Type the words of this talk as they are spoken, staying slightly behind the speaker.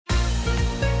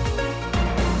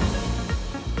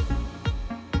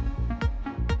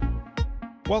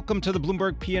Welcome to the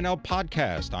Bloomberg P&L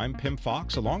podcast. I'm Pim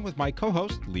Fox, along with my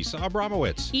co-host, Lisa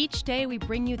Abramowitz. Each day, we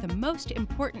bring you the most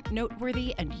important,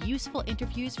 noteworthy, and useful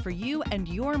interviews for you and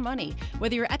your money,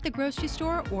 whether you're at the grocery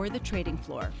store or the trading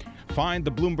floor. Find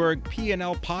the Bloomberg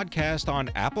P&L podcast on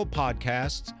Apple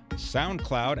Podcasts,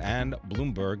 SoundCloud, and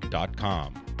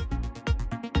Bloomberg.com.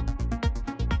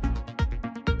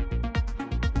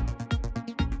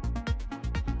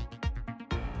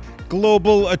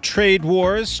 Global trade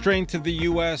wars, strength of the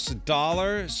U.S.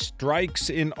 dollar, strikes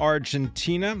in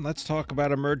Argentina. Let's talk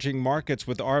about emerging markets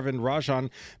with Rajan,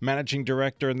 Managing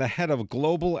Director and the head of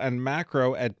Global and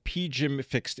Macro at PGIM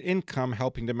Fixed Income,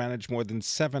 helping to manage more than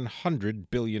 $700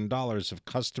 billion of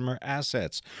customer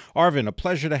assets. Arvind, a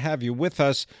pleasure to have you with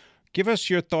us. Give us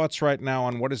your thoughts right now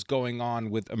on what is going on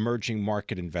with emerging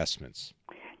market investments.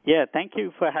 Yeah, thank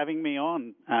you for having me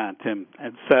on, Tim.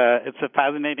 It's a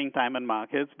fascinating time in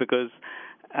markets because,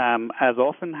 as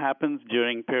often happens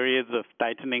during periods of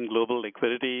tightening global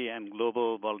liquidity and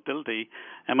global volatility,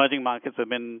 emerging markets have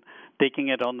been taking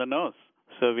it on the nose.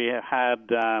 So we have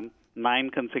had 9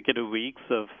 consecutive weeks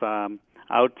of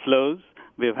outflows.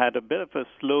 We've had a bit of a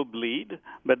slow bleed,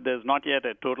 but there's not yet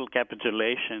a total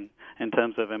capitulation in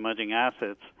terms of emerging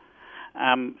assets.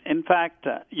 In fact,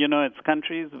 it's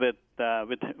countries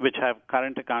which have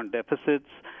current account deficits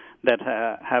that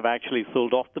have actually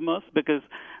sold off the most, because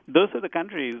those are the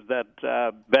countries that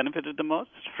benefited the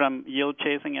most from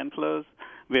yield-chasing inflows.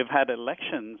 We've had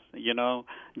elections,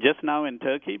 just now in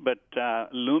Turkey, but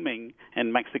looming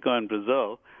in Mexico and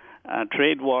Brazil.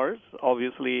 Trade wars,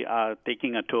 obviously, are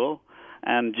taking a toll,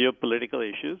 and geopolitical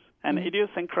issues, and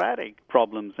idiosyncratic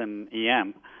problems in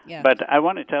EM. Yeah. But I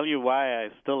want to tell you why I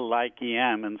still like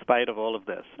EM in spite of all of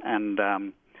this. And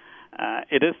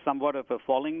it is somewhat of a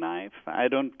falling knife. I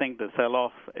don't think the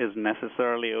sell-off is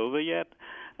necessarily over yet,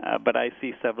 but I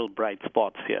see several bright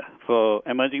spots here for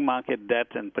emerging market debt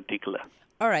in particular.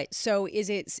 All right. So is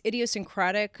it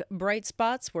idiosyncratic bright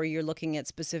spots where you're looking at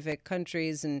specific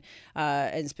countries and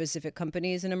specific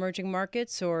companies in emerging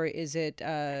markets, or is it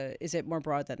more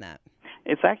broad than that?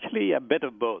 It's actually a bit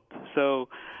of both. So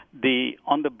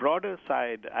on the broader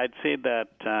side, I'd say that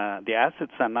the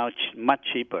assets are now much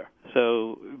cheaper.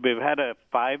 So we've had a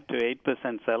 5 to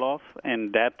 8% sell-off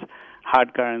in debt,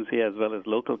 hard currency as well as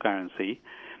local currency.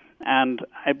 And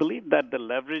I believe that the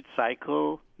leverage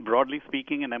cycle, broadly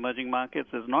speaking, in emerging markets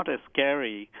is not as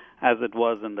scary as it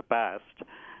was in the past.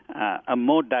 A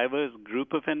more diverse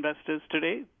group of investors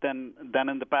today than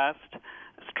in the past,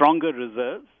 stronger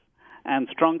reserves, and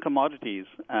strong commodities.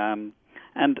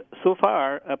 And so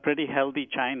far, a pretty healthy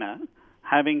China.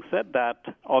 Having said that,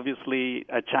 obviously,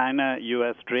 a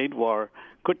China-U.S. trade war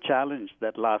could challenge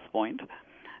that last point.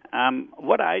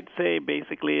 What I'd say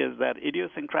basically is that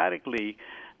idiosyncratically,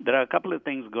 there are a couple of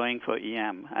things going for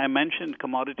EM. I mentioned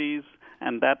commodities,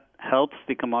 and that helps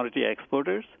the commodity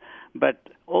exporters, but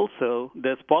also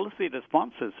there's policy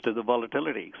responses to the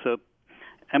volatility. So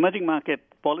emerging market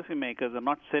policymakers are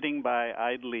not sitting by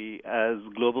idly as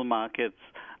global markets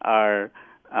are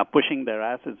pushing their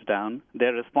assets down.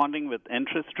 They're responding with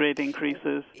interest rate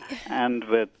increases and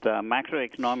with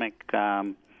macroeconomic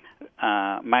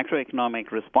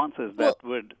responses that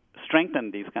would strengthen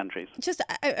these countries.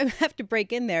 I have to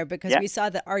break in there because we saw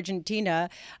that Argentina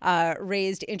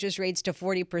raised interest rates to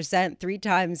 40% 3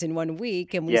 times in 1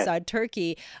 week, and we saw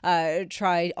Turkey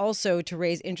try also to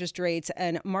raise interest rates,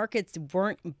 and markets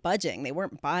weren't budging. They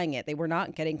weren't buying it. They were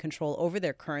not getting control over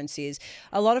their currencies.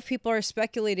 A lot of people are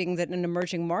speculating that in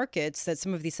emerging markets that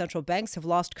some of these central banks have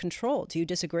lost control. Do you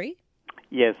disagree?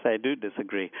 Yes, I do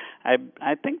disagree.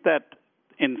 I think that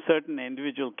in certain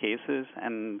individual cases,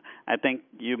 and I think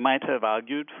you might have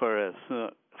argued for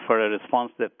a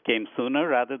response that came sooner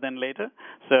rather than later.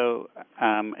 So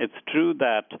it's true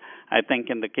that I think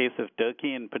in the case of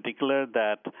Turkey in particular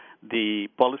that the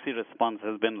policy response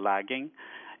has been lagging.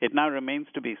 It now remains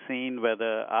to be seen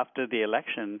whether after the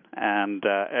election and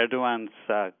Erdogan's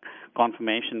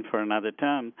confirmation for another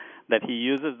term, that he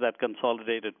uses that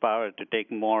consolidated power to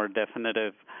take more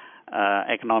definitive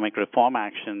economic reform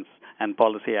actions and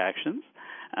policy actions.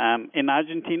 In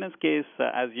Argentina's case,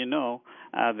 as you know,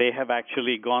 they have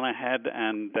actually gone ahead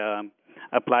and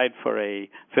applied for a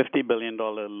 $50 billion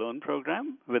loan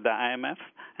program with the IMF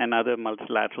and other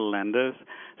multilateral lenders.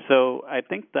 So I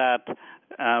think that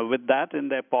with that in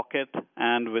their pocket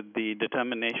and with the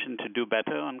determination to do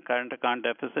better on current account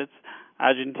deficits,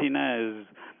 Argentina is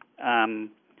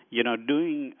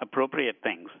doing appropriate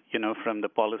things, from the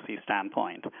policy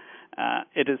standpoint.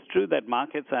 It is true that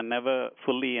markets are never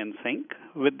fully in sync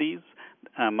with these.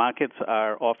 Markets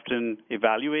are often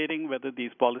evaluating whether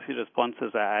these policy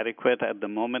responses are adequate at the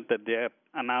moment that they're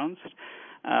announced.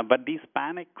 But these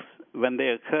panics, when they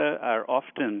occur, are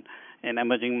often in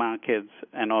emerging markets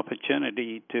an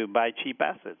opportunity to buy cheap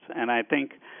assets. And I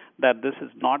think that this is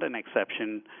not an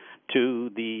exception to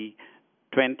the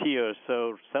 20 or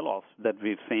so sell-offs that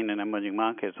we've seen in emerging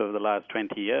markets over the last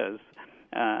 20 years,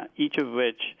 each of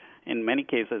which, in many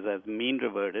cases, has mean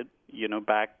reverted,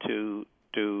 back to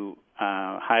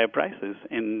higher prices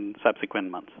in subsequent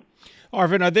months.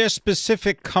 Arvind, are there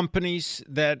specific companies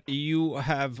that you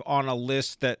have on a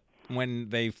list that when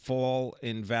they fall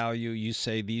in value, you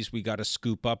say these we got to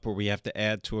scoop up or we have to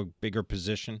add to a bigger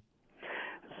position?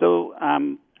 So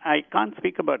I can't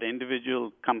speak about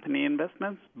individual company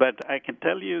investments, but I can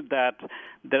tell you that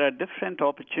there are different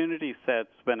opportunity sets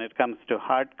when it comes to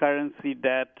hard currency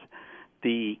debt,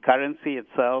 the currency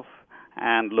itself,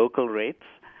 and local rates.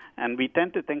 And we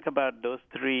tend to think about those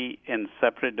three in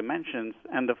separate dimensions.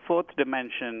 And the fourth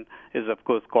dimension is, of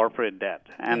course, corporate debt.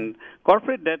 And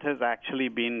corporate debt has actually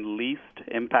been least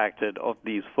impacted of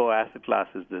these four asset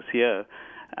classes this year.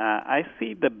 I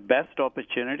see the best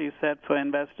opportunity set for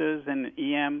investors in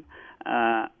EM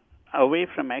away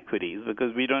from equities,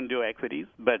 because we don't do equities,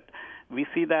 but we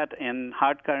see that in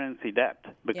hard currency debt,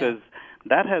 because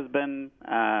that has been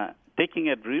taking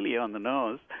it really on the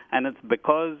nose, and it's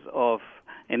because of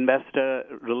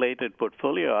investor-related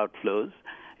portfolio outflows.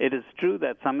 It is true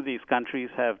that some of these countries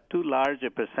have too large a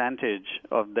percentage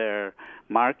of their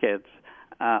markets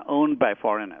owned by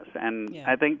foreigners, and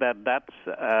I think that's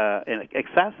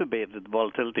exacerbated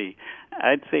volatility.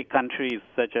 I'd say countries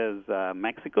such as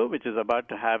Mexico, which is about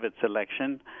to have its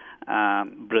election,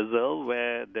 Brazil,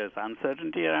 where there's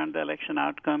uncertainty around the election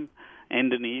outcome,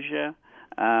 Indonesia,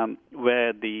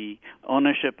 where the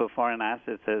ownership of foreign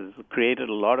assets has created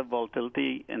a lot of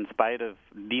volatility in spite of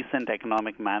decent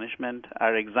economic management,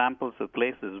 are examples of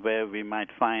places where we might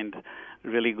find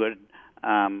really good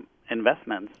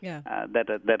investments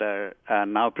that are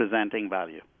now presenting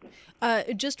value.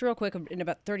 Just real quick, in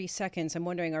about 30 seconds, I'm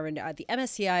wondering, Arvind, the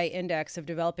MSCI index of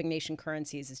developing nation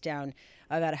currencies is down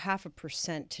about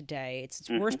 0.5% today. It's its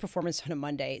worst performance on a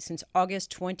Monday since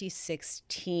August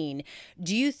 2016.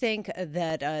 Do you think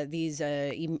that these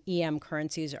EM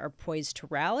currencies are poised to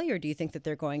rally, or do you think that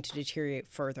they're going to deteriorate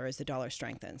further as the dollar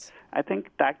strengthens? I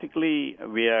think tactically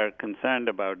we are concerned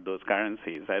about those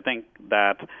currencies. I think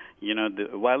that,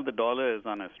 while the dollar is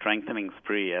on a strengthening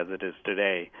spree as it is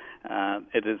today,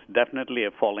 it is definitely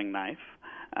a falling knife.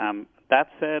 That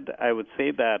said, I would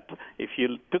say that if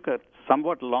you took a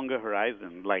somewhat longer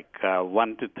horizon, like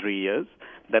 1 to 3 years,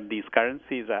 that these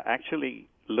currencies are actually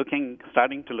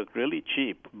starting to look really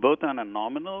cheap, both on a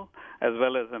nominal as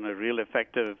well as on a real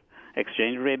effective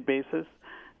exchange rate basis.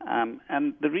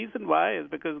 And the reason why is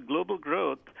because global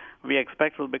growth, we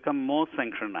expect, will become more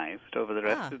synchronized over the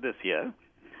rest of this year.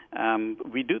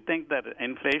 We do think that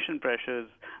inflation pressures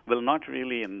will not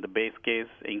really, in the base case,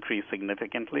 increase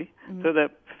significantly. So the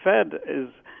Fed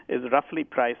is roughly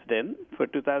priced in for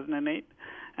 2008,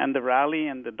 and the rally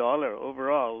in the dollar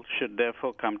overall should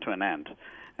therefore come to an end.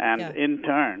 And in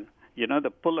turn, the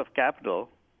pull of capital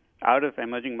out of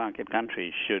emerging market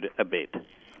countries should abate.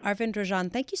 Arvind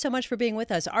Rajan, thank you so much for being with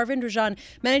us. Arvind Rajan,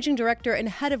 Managing Director and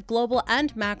Head of Global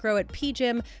and Macro at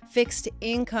PGIM Fixed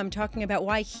Income, talking about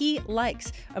why he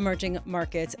likes emerging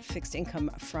markets fixed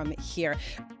income from here.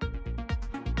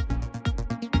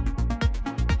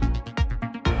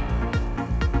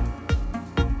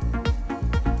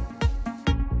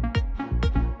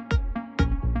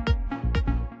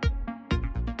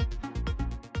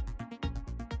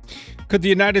 Could the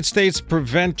United States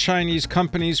prevent Chinese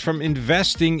companies from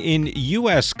investing in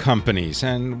U.S. companies?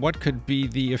 And what could be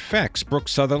the effects? Brooke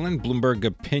Sutherland, Bloomberg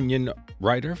opinion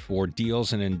writer for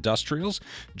Deals and Industrials,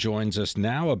 joins us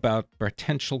now about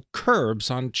potential curbs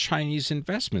on Chinese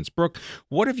investments. Brooke,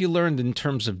 what have you learned in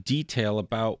terms of detail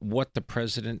about what the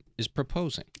president is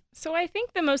proposing? So I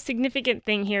think the most significant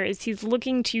thing here is he's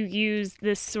looking to use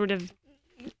this sort of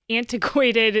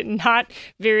antiquated, not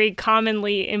very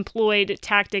commonly employed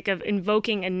tactic of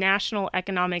invoking a national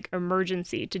economic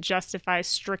emergency to justify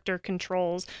stricter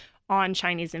controls on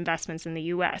Chinese investments in the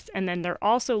U.S. And then they're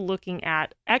also looking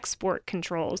at export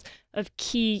controls of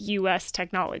key U.S.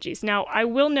 technologies. Now, I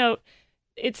will note,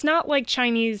 it's not like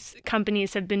Chinese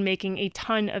companies have been making a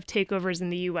ton of takeovers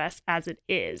in the U.S. as it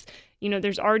is.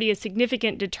 There's already a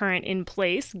significant deterrent in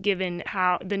place given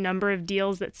how the number of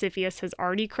deals that CFIUS has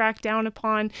already cracked down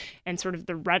upon and sort of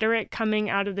the rhetoric coming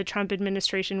out of the Trump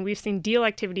administration. We've seen deal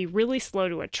activity really slow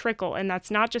to a trickle, and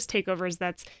that's not just takeovers,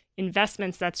 that's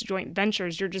investments, that's joint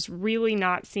ventures. You're just really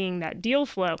not seeing that deal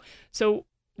flow. So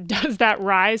Does that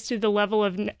rise to the level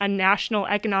of a national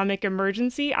economic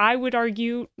emergency? I would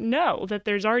argue no, that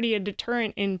there's already a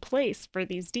deterrent in place for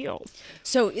these deals.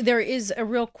 So there is a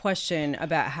real question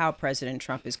about how President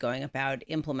Trump is going about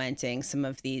implementing some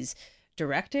of these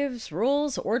directives,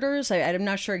 rules, orders. I'm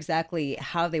not sure exactly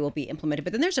how they will be implemented,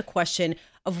 but then there's a question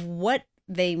of what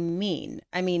they mean.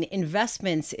 I mean,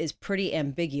 investments is pretty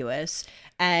ambiguous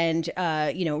and,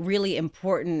 really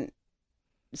important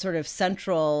sort of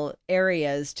central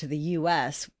areas to the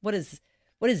U.S. What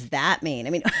does that mean? I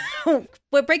mean,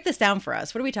 break this down for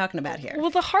us. What are we talking about here? Well,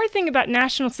 the hard thing about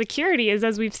national security is,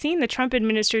 as we've seen, the Trump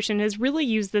administration has really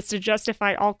used this to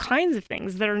justify all kinds of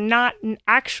things that are not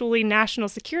actually national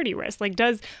security risks. Like,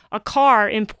 does a car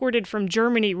imported from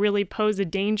Germany really pose a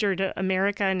danger to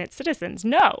America and its citizens?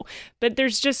 No. But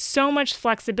there's just so much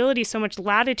flexibility, so much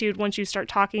latitude once you start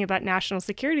talking about national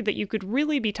security that you could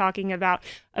really be talking about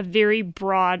a very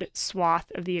broad swath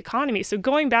of the economy. So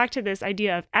going back to this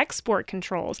idea of export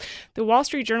controls, the Wall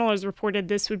Street Journal has reported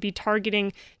this would be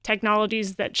targeting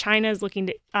technologies that China is looking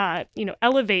to,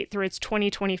 elevate through its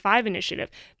 2025 initiative.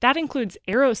 That includes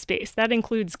aerospace, that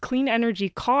includes clean energy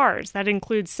cars, that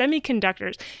includes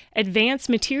semiconductors, advanced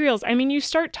materials. I mean, you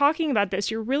start talking about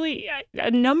this, you're really,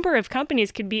 a number of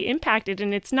companies could be impacted,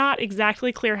 and it's not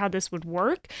exactly clear how this would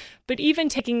work. But even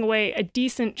taking away a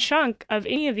decent chunk of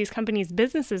any of these companies'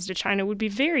 businesses to China would be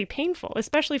very painful,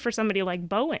 especially for somebody like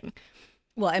Boeing.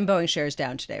 Well, and Boeing shares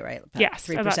down today, right? About yes,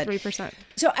 3%. About 3%.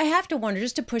 So I have to wonder,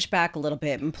 just to push back a little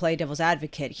bit and play devil's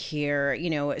advocate here,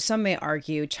 some may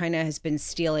argue China has been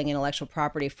stealing intellectual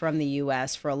property from the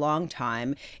U.S. for a long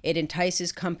time. It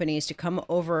entices companies to come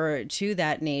over to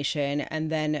that nation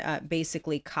and then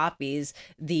basically copies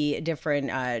the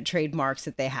different trademarks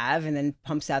that they have and then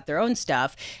pumps out their own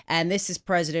stuff. And this is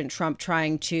President Trump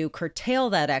trying to curtail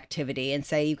that activity and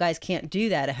say, you guys can't do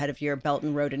that ahead of your Belt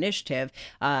and Road Initiative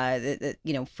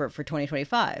for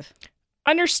 2025.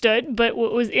 Understood. But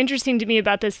what was interesting to me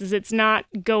about this is it's not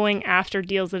going after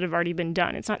deals that have already been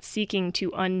done. It's not seeking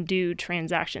to undo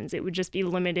transactions. It would just be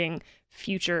limiting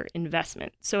future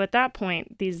investment. So at that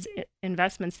point, these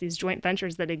investments, these joint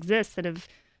ventures that exist that have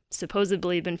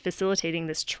supposedly been facilitating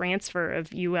this transfer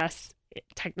of U.S.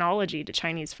 technology to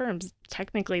Chinese firms,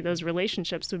 technically those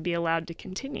relationships would be allowed to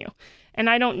continue. And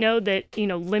I don't know that,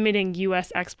 limiting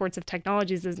U.S. exports of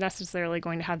technologies is necessarily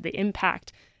going to have the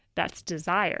impact that's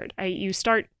desired. You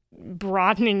start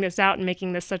broadening this out and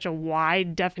making this such a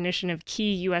wide definition of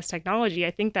key U.S. technology,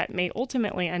 I think that may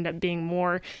ultimately end up being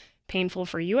more painful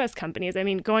for U.S. companies. I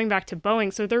mean, going back to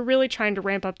Boeing, so they're really trying to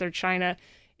ramp up their China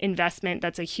investment.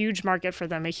 That's a huge market for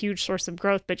them, a huge source of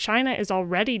growth. But China is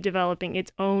already developing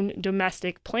its own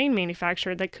domestic plane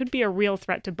manufacturer that could be a real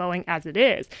threat to Boeing as it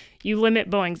is. You limit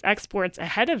Boeing's exports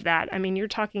ahead of that. I mean, you're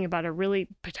talking about a really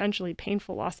potentially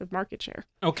painful loss of market share.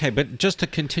 Okay, but just to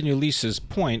continue Lisa's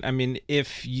point, I mean,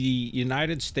 if the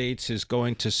United States is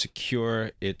going to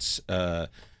secure its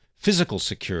physical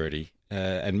security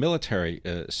and military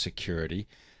security,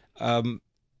 can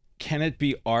it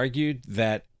be argued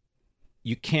that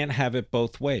you can't have it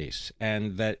both ways,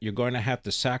 and that you're going to have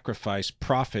to sacrifice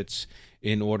profits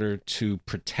in order to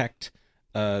protect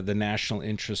the national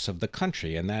interests of the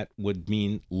country? And that would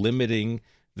mean limiting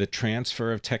the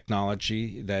transfer of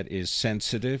technology that is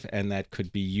sensitive and that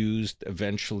could be used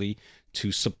eventually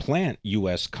to supplant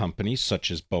U.S. companies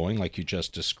such as Boeing, like you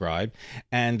just described,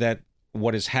 and that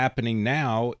what is happening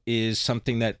now is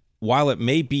something that, while it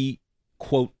may be,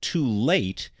 quote, too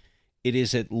late, it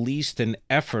is at least an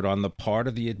effort on the part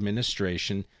of the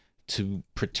administration to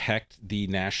protect the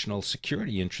national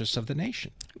security interests of the nation.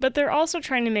 But they're also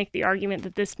trying to make the argument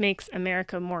that this makes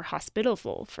America more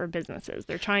hospitable for businesses.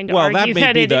 They're trying to argue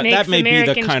that it makes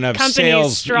American kind of companies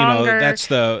sales, stronger. That's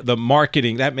the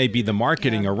marketing. That may be the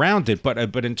marketing around it.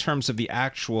 But in terms of the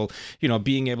actual,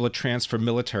 being able to transfer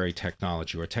military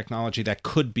technology or technology that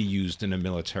could be used in a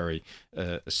military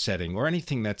setting or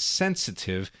anything that's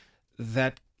sensitive,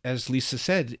 that, as Lisa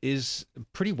said, is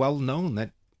pretty well known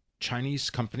that Chinese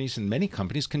companies and many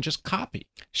companies can just copy.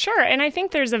 Sure. And I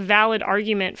think there's a valid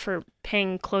argument for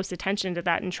paying close attention to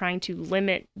that and trying to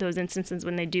limit those instances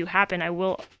when they do happen. I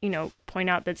will, point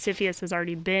out that CFIUS has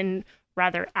already been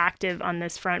rather active on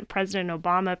this front. President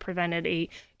Obama prevented a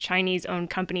Chinese-owned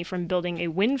company from building a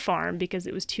wind farm because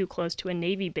it was too close to a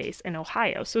Navy base in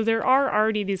Ohio. So there are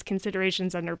already these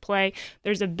considerations under play.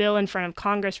 There's a bill in front of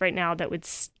Congress right now that would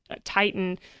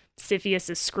tighten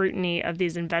CFIUS's scrutiny of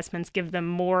these investments, give them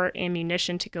more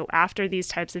ammunition to go after these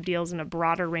types of deals in a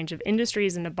broader range of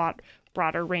industries and a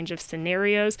broader range of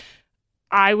scenarios.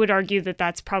 I would argue that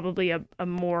that's probably a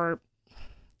more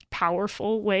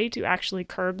powerful way to actually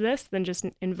curb this than just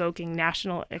invoking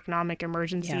national economic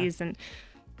emergencies and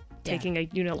taking a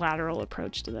unilateral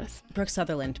approach to this. Brooke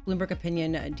Sutherland, Bloomberg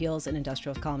Opinion Deals and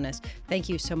Industrials columnist. Thank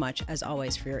you so much, as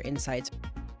always, for your insights.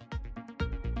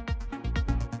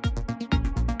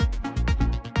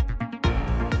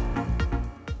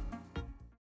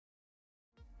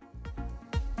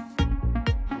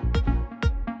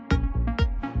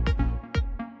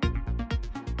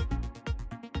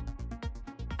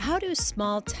 How do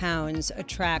small towns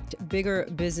attract bigger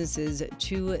businesses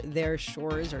to their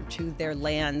shores or to their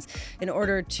lands in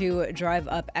order to drive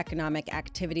up economic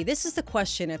activity? This is the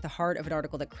question at the heart of an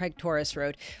article that Craig Torres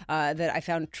wrote that I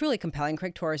found truly compelling.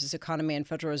 Craig Torres is economy and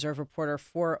Federal Reserve reporter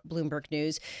for Bloomberg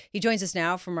News. He joins us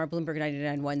now from our Bloomberg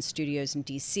 99.1 studios in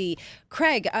D.C.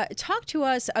 Craig, talk to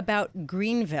us about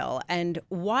Greenville and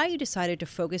why you decided to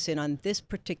focus in on this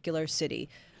particular city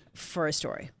for a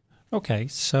story. Okay,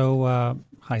 so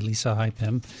hi, Lisa. Hi,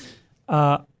 Pim.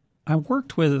 I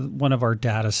worked with one of our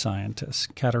data scientists,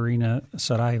 Katerina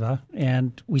Saraiva,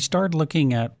 and we started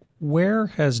looking at where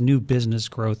has new business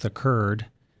growth occurred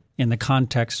in the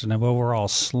context of overall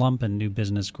slump in new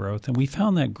business growth. And we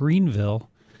found that Greenville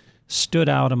stood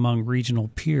out among regional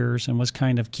peers and was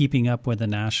kind of keeping up with the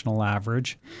national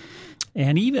average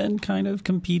and even kind of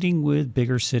competing with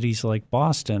bigger cities like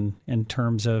Boston in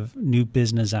terms of new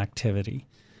business activity.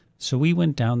 So we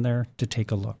went down there to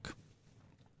take a look.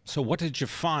 So what did you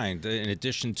find in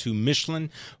addition to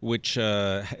Michelin, which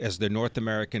as their North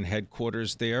American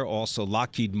headquarters there? Also,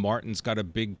 Lockheed Martin's got a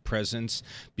big presence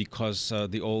because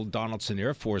the old Donaldson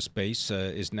Air Force Base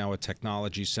is now a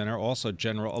technology center. Also,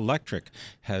 General Electric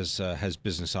has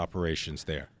business operations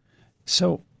there.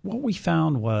 So what we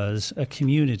found was a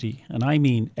community, and I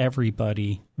mean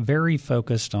everybody, very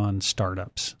focused on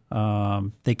startups.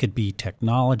 They could be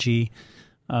technology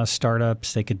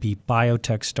startups, they could be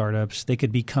biotech startups, they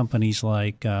could be companies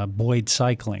like Boyd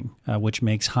Cycling, which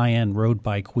makes high-end road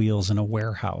bike wheels in a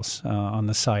warehouse on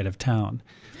the side of town.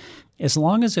 As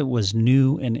long as it was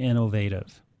new and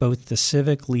innovative, both the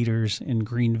civic leaders in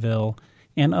Greenville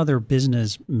and other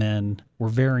businessmen were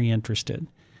very interested.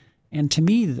 And to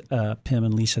me, Pim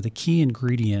and Lisa, the key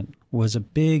ingredient was a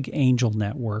big angel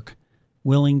network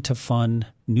willing to fund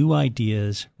new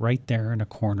ideas right there in a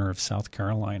corner of South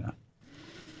Carolina.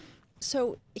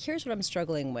 So here's what I'm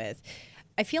struggling with.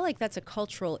 I feel like that's a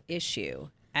cultural issue.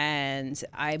 And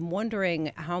I'm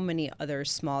wondering how many other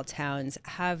small towns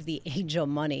have the angel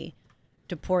money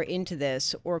to pour into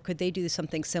this, or could they do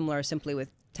something similar simply with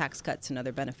tax cuts and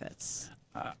other benefits?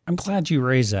 I'm glad you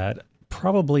raised that.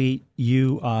 Probably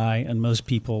you, I, and most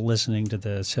people listening to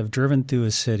this have driven through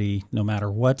a city, no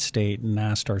matter what state, and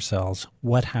asked ourselves,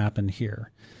 what happened here?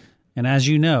 And as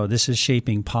you know, this is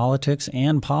shaping politics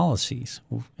and policies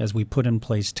as we put in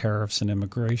place tariffs and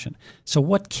immigration. So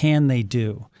what can they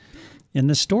do? In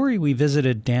the story, we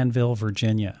visited Danville,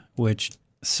 Virginia, which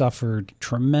suffered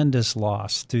tremendous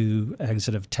loss through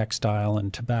exit of textile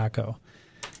and tobacco.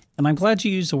 And I'm glad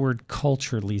you used the word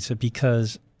culture, Lisa,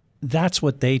 because that's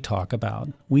what they talk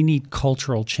about. We need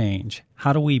cultural change.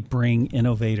 How do we bring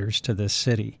innovators to this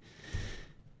city?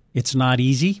 It's not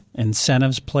easy.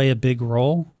 Incentives play a big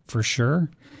role, for sure.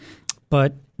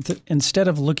 But instead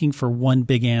of looking for one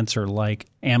big answer like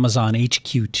Amazon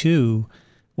HQ2,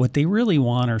 what they really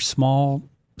want are small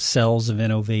cells of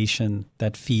innovation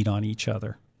that feed on each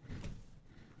other.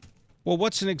 Well,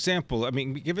 what's an example? I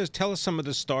mean, tell us some of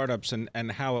the startups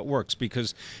and how it works,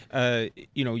 because,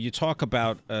 you talk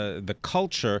about the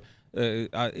culture.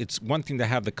 It's one thing to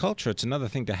have the culture. It's another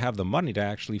thing to have the money to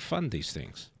actually fund these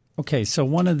things. Okay, so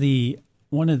one of the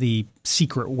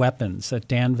secret weapons that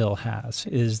Danville has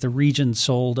is the region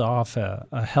sold off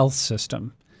a health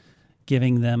system,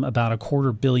 giving them about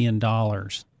 $250 million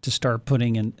to start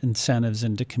putting incentives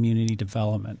into community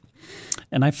development.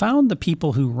 And I found the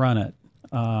people who run it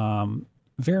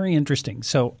very interesting.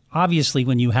 So obviously,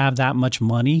 when you have that much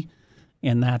money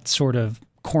in that sort of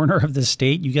corner of the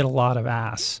state, you get a lot of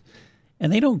ass.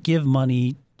 And they don't give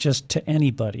money just to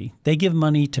anybody. They give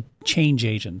money to change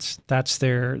agents. That's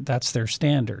their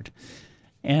standard.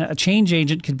 And a change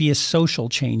agent could be a social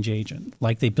change agent,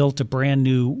 like they built a brand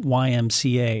new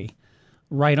YMCA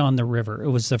right on the river. It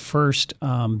was the first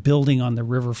building on the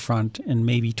riverfront in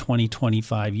maybe 20,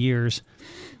 25 years.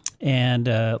 And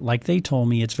like they told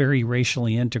me, it's very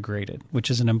racially integrated, which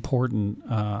is an important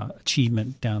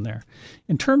achievement down there.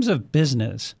 In terms of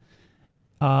business,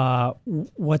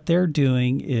 what they're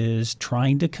doing is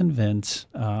trying to convince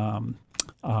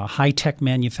high-tech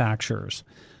manufacturers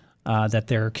that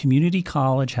their community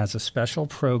college has a special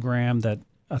program,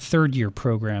 a third-year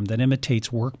program that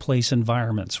imitates workplace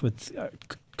environments with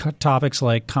topics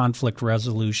like conflict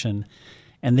resolution,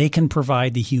 and they can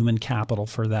provide the human capital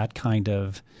for that kind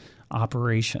of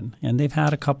operation. And they've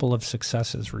had a couple of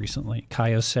successes recently,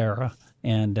 Kyocera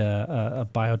and a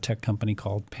biotech company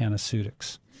called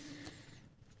Panaceutics.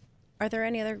 Are there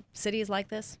any other cities like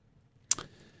this?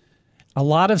 A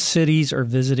lot of cities are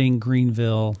visiting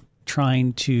Greenville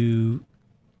trying to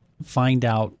find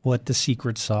out what the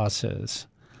secret sauce is.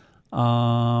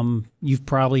 You've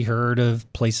probably heard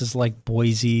of places like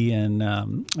Boise and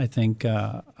I think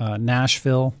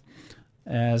Nashville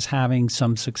as having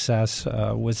some success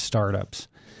with startups.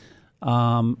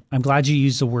 I'm glad you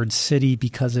used the word city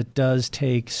because it does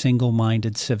take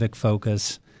single-minded civic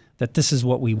focus that this is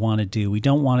what we want to do. We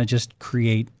don't want to just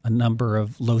create a number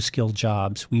of low-skill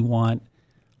jobs. We want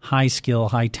high-skill,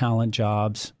 high-talent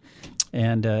jobs.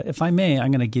 And if I may,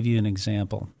 I'm going to give you an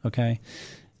example, okay?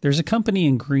 There's a company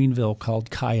in Greenville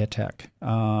called Kyotech.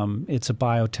 It's a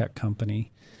biotech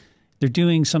company. They're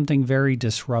doing something very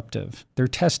disruptive. They're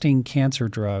testing cancer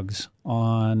drugs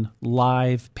on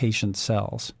live patient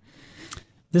cells.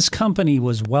 This company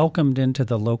was welcomed into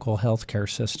the local healthcare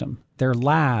system. Their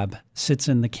lab sits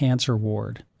in the cancer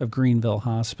ward of Greenville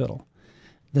Hospital.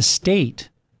 The state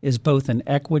is both an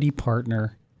equity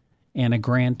partner and a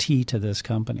grantee to this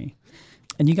company.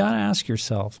 And you got to ask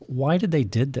yourself, why did they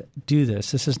do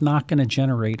this? This is not going to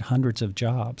generate hundreds of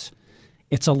jobs.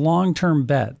 It's a long-term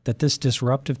bet that this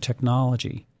disruptive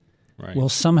technology will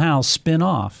somehow spin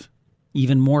off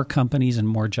even more companies and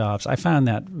more jobs. I found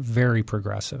that very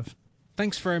progressive.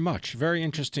 Thanks very much. Very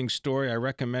interesting story. I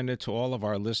recommend it to all of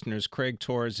our listeners. Craig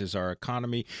Torres is our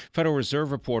economy Federal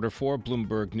Reserve reporter for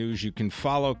Bloomberg News. You can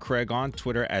follow Craig on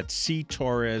Twitter at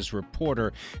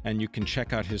 @CTorresReporter, and you can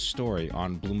check out his story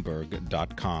on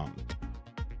Bloomberg.com.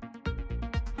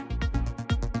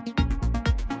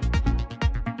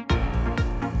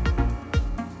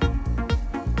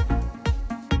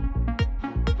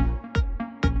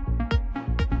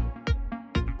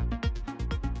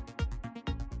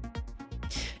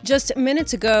 Just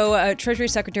minutes ago, Treasury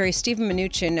Secretary Steven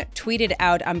Mnuchin tweeted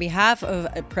out on behalf of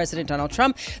President Donald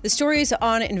Trump, the stories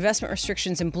on investment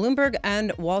restrictions in Bloomberg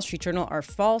and Wall Street Journal are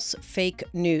false, fake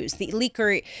news. The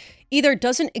leaker either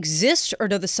doesn't exist or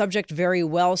know the subject very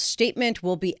well. Statement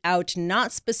will be out,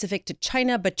 not specific to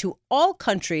China, but to all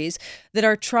countries that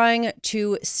are trying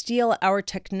to steal our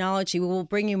technology. We will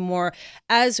bring you more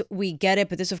as we get it.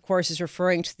 But this, of course, is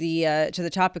referring to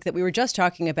the topic that we were just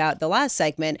talking about, the last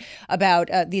segment, about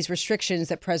these restrictions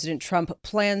that President Trump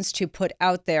plans to put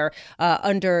out there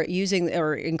under using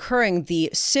or incurring the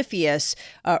CFIUS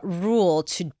rule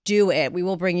to do it. We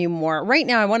will bring you more. Right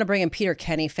now, I want to bring in Peter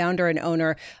Kenny, founder and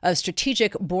owner of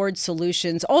Strategic Board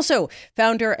Solutions, also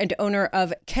founder and owner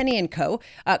of Kenny & Co.,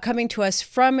 coming to us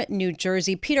from New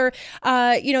Jersey. Peter,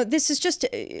 this is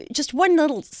just one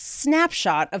little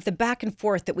snapshot of the back and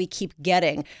forth that we keep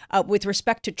getting with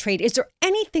respect to trade. Is there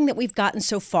anything that we've gotten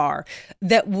so far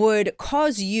that would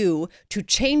cause you to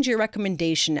change your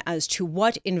recommendation as to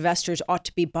what investors ought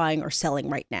to be buying or selling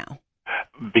right now?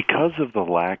 Because of the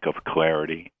lack of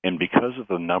clarity and because of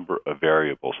the number of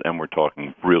variables, and we're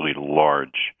talking really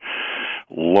large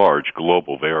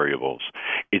global variables,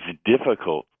 it's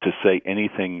difficult to say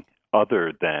anything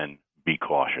other than be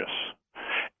cautious.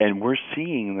 And we're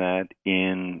seeing that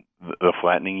in the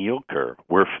flattening yield curve.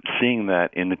 We're seeing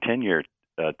that in the 10-year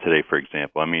today, for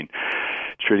example. I mean,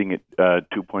 trading at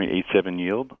 2.87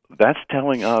 yield, that's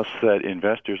telling us that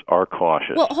investors are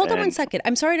cautious. Well, hold on one second.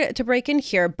 I'm sorry to break in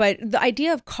here, but the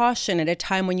idea of caution at a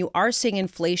time when you are seeing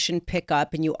inflation pick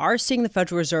up and you are seeing the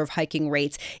Federal Reserve hiking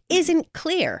rates isn't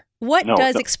clear. What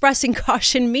does expressing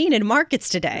caution mean in markets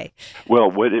today?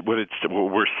 Well, what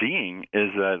we're seeing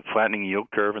is that flattening yield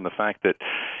curve and the fact that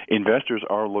investors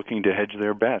are looking to hedge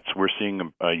their bets. We're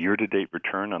seeing a year-to-date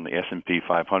return on the S&P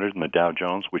 500 and the Dow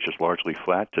Jones, which is largely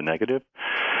flat to negative.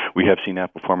 We have seen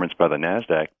outperformance by the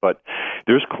NASDAQ, but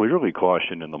there's clearly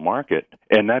caution in the market,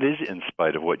 and that is in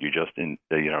spite of what you just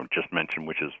mentioned,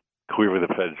 which is clearly the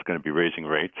Fed is going to be raising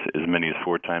rates as many as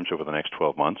 4 times over the next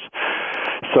 12 months.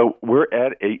 So we're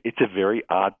at it's a very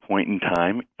odd point in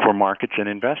time for markets and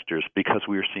investors because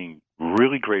we are seeing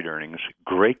really great earnings,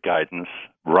 great guidance,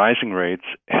 rising rates,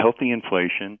 healthy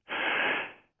inflation,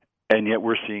 and yet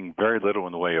we're seeing very little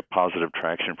in the way of positive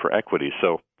traction for equity.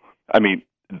 So, I mean,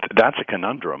 that's a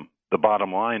conundrum. The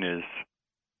bottom line is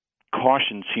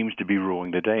caution seems to be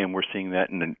ruling the day, and we're seeing that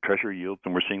in the Treasury yields,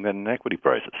 and we're seeing that in equity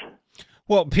prices.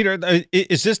 Well, Peter,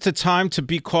 is this the time to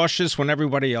be cautious when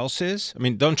everybody else is? I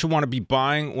mean, don't you want to be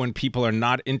buying when people are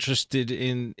not interested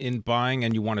in buying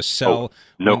and you want to sell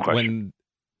no question.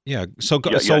 Yeah. So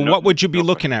what would you be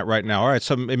looking at right now? All right.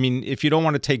 So, I mean, if you don't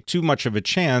want to take too much of a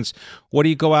chance, what do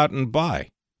you go out and buy?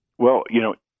 Well,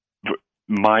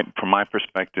 from my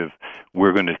perspective,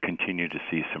 we're going to continue to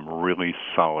see some really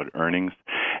solid earnings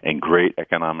and great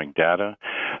economic data.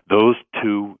 Those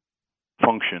two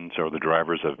functions are the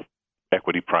drivers of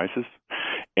equity prices.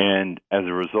 And as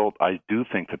a result, I do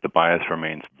think that the bias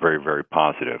remains very, very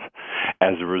positive.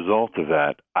 As a result of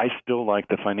that, I still like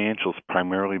the financials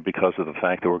primarily because of the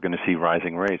fact that we're going to see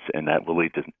rising rates, and that will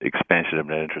lead to expansion of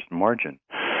net interest margin.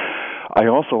 I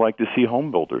also like to see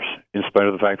home builders, in spite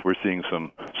of the fact we're seeing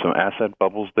some asset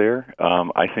bubbles there.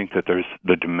 I think that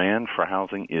the demand for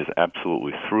housing is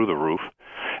absolutely through the roof.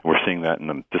 We're seeing that in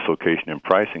the dislocation in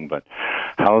pricing, but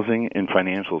housing and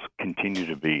financials continue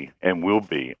to be and will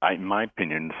be, in my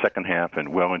opinion, the second half and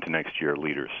well into next year,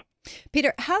 leaders.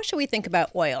 Peter, how should we think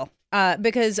about oil?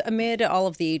 Because amid all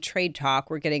of the trade talk,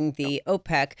 we're getting the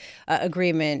OPEC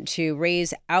agreement to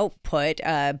raise output,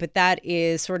 but that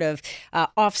is sort of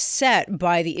offset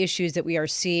by the issues that we are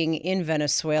seeing in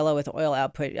Venezuela with oil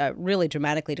output really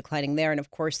dramatically declining there. And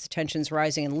of course, the tensions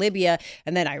rising in Libya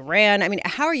and then Iran. I mean,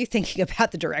 how are you thinking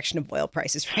about the direction of oil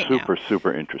prices right now?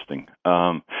 Super interesting.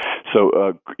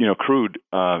 Crude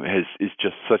is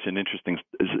just such an interesting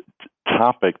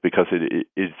topic because it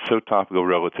is so topical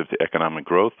relative to economic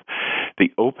growth. The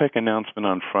OPEC announcement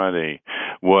on Friday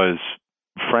was,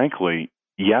 frankly,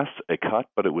 yes, a cut,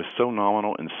 but it was so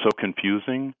nominal and so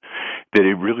confusing that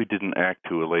it really didn't act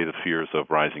to allay the fears of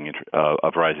rising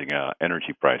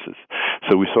energy prices.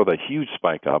 So we saw that huge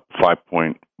spike up,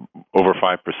 over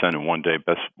 5% in one day,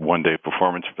 best one day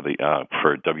performance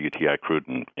for WTI crude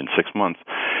in 6 months.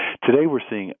 Today we're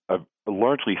seeing a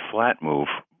largely flat move,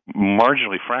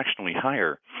 marginally fractionally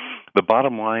higher. The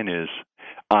bottom line is,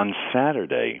 on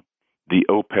Saturday, the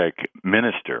OPEC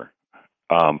minister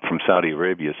from Saudi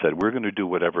Arabia said, we're going to do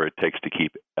whatever it takes to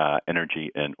keep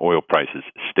energy and oil prices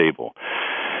stable,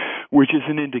 which is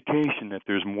an indication that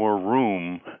there's more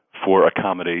room for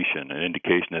accommodation, an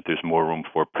indication that there's more room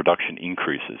for production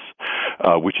increases,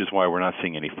 which is why we're not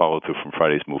seeing any follow-through from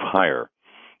Friday's move higher.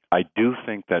 I do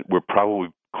think that we're probably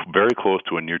very close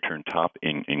to a near-term top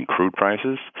in crude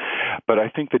prices, but I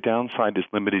think the downside is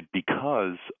limited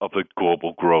because of the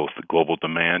global growth, the global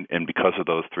demand, and because of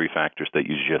those three factors that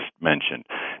you just mentioned: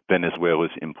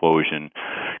 Venezuela's implosion,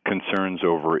 concerns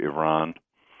over Iran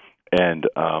and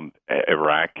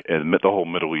Iraq, and the whole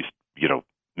Middle East,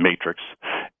 matrix,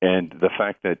 and the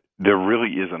fact that there really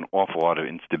is an awful lot of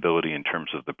instability in terms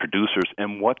of the producers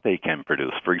and what they can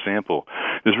produce. For example,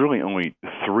 there's really only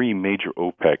three major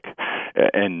OPEC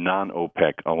and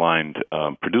non-OPEC aligned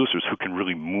producers who can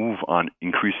really move on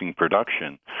increasing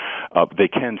production. They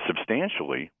can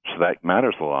substantially, so that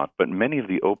matters a lot, but many of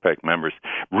the OPEC members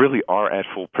really are at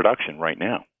full production right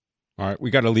now. All right,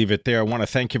 we got to leave it there. I want to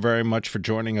thank you very much for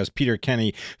joining us. Peter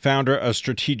Kenny, founder of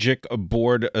Strategic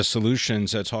Board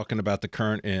Solutions, talking about the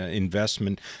current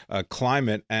investment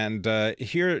climate. And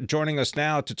here joining us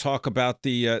now to talk about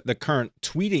the current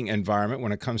tweeting environment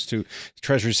when it comes to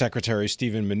Treasury Secretary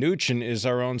Steven Mnuchin is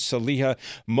our own Saliha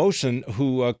Mohsen,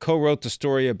 who co-wrote the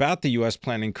story about the U.S.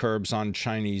 planning curbs on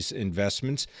Chinese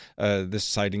investments, this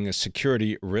citing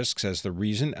security risks as the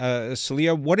reason.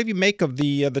 Saliha, what do you make of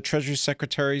the Treasury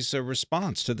Secretary's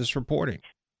response to this reporting?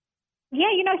 Yeah,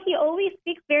 he always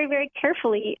speaks very, very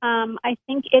carefully. I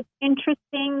think it's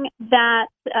interesting that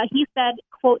he said,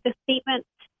 quote, the statement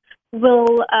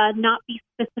will not be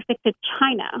specific to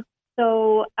China.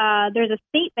 So there's a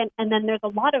statement, and then there's a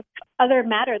lot of other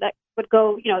matter that would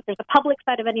go, there's a public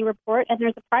side of any report, and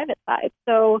there's a private side.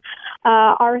 So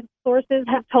our sources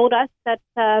have told us that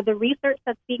the research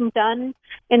that's being done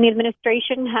in the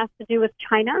administration has to do with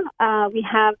China. We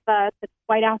have the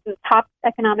White House's top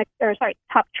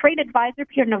trade advisor,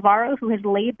 Peter Navarro, who has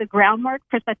laid the groundwork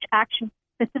for such action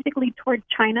specifically towards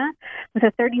China with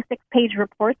a 36-page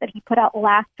report that he put out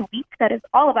last week that is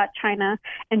all about China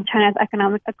and China's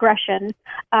economic aggression.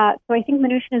 So I think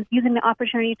Mnuchin is using the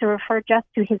opportunity to refer just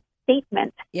to his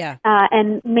statement,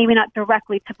 and maybe not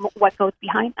directly to what goes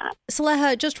behind that.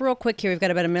 Saliha, just real quick here, we've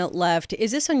got about a minute left.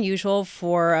 Is this unusual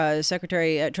for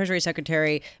Treasury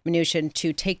Secretary Mnuchin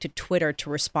to take to Twitter to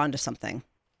respond to something?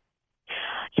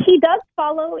 He does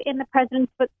follow in the president's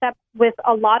footsteps with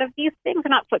a lot of these things,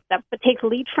 not footsteps, but take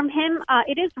lead from him.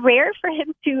 It is rare for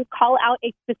him to call out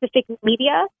a specific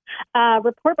media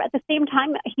report, but at the same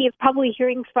time, he is probably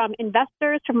hearing from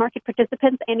investors, from market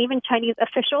participants, and even Chinese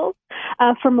officials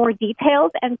for more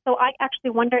details. And so I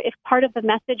actually wonder if part of the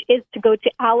message is to go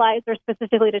to allies or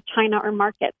specifically to China or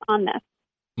markets on this.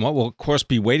 Well, we'll, of course,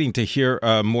 be waiting to hear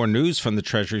more news from the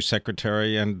Treasury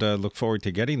Secretary and look forward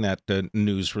to getting that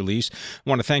news release. I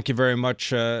want to thank you very much,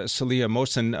 Saleha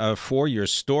Mohsen, for your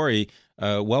story.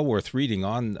 Well worth reading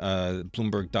on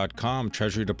Bloomberg.com.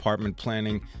 Treasury Department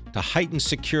planning to heighten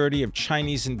security of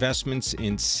Chinese investments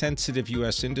in sensitive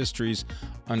U.S. industries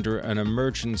under an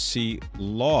emergency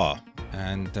law.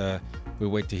 And we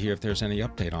wait to hear if there's any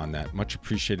update on that. Much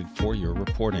appreciated for your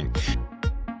reporting.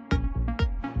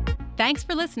 Thanks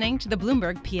for listening to the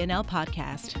Bloomberg P&L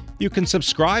podcast. You can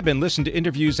subscribe and listen to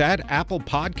interviews at Apple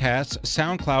Podcasts,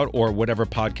 SoundCloud, or whatever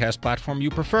podcast platform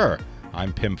you prefer.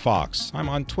 I'm Pim Fox. I'm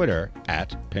on Twitter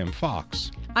at Pim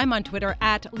Fox. I'm on Twitter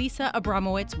at Lisa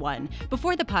Abramowitz1.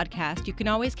 Before the podcast, you can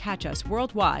always catch us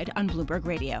worldwide on Bloomberg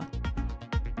Radio.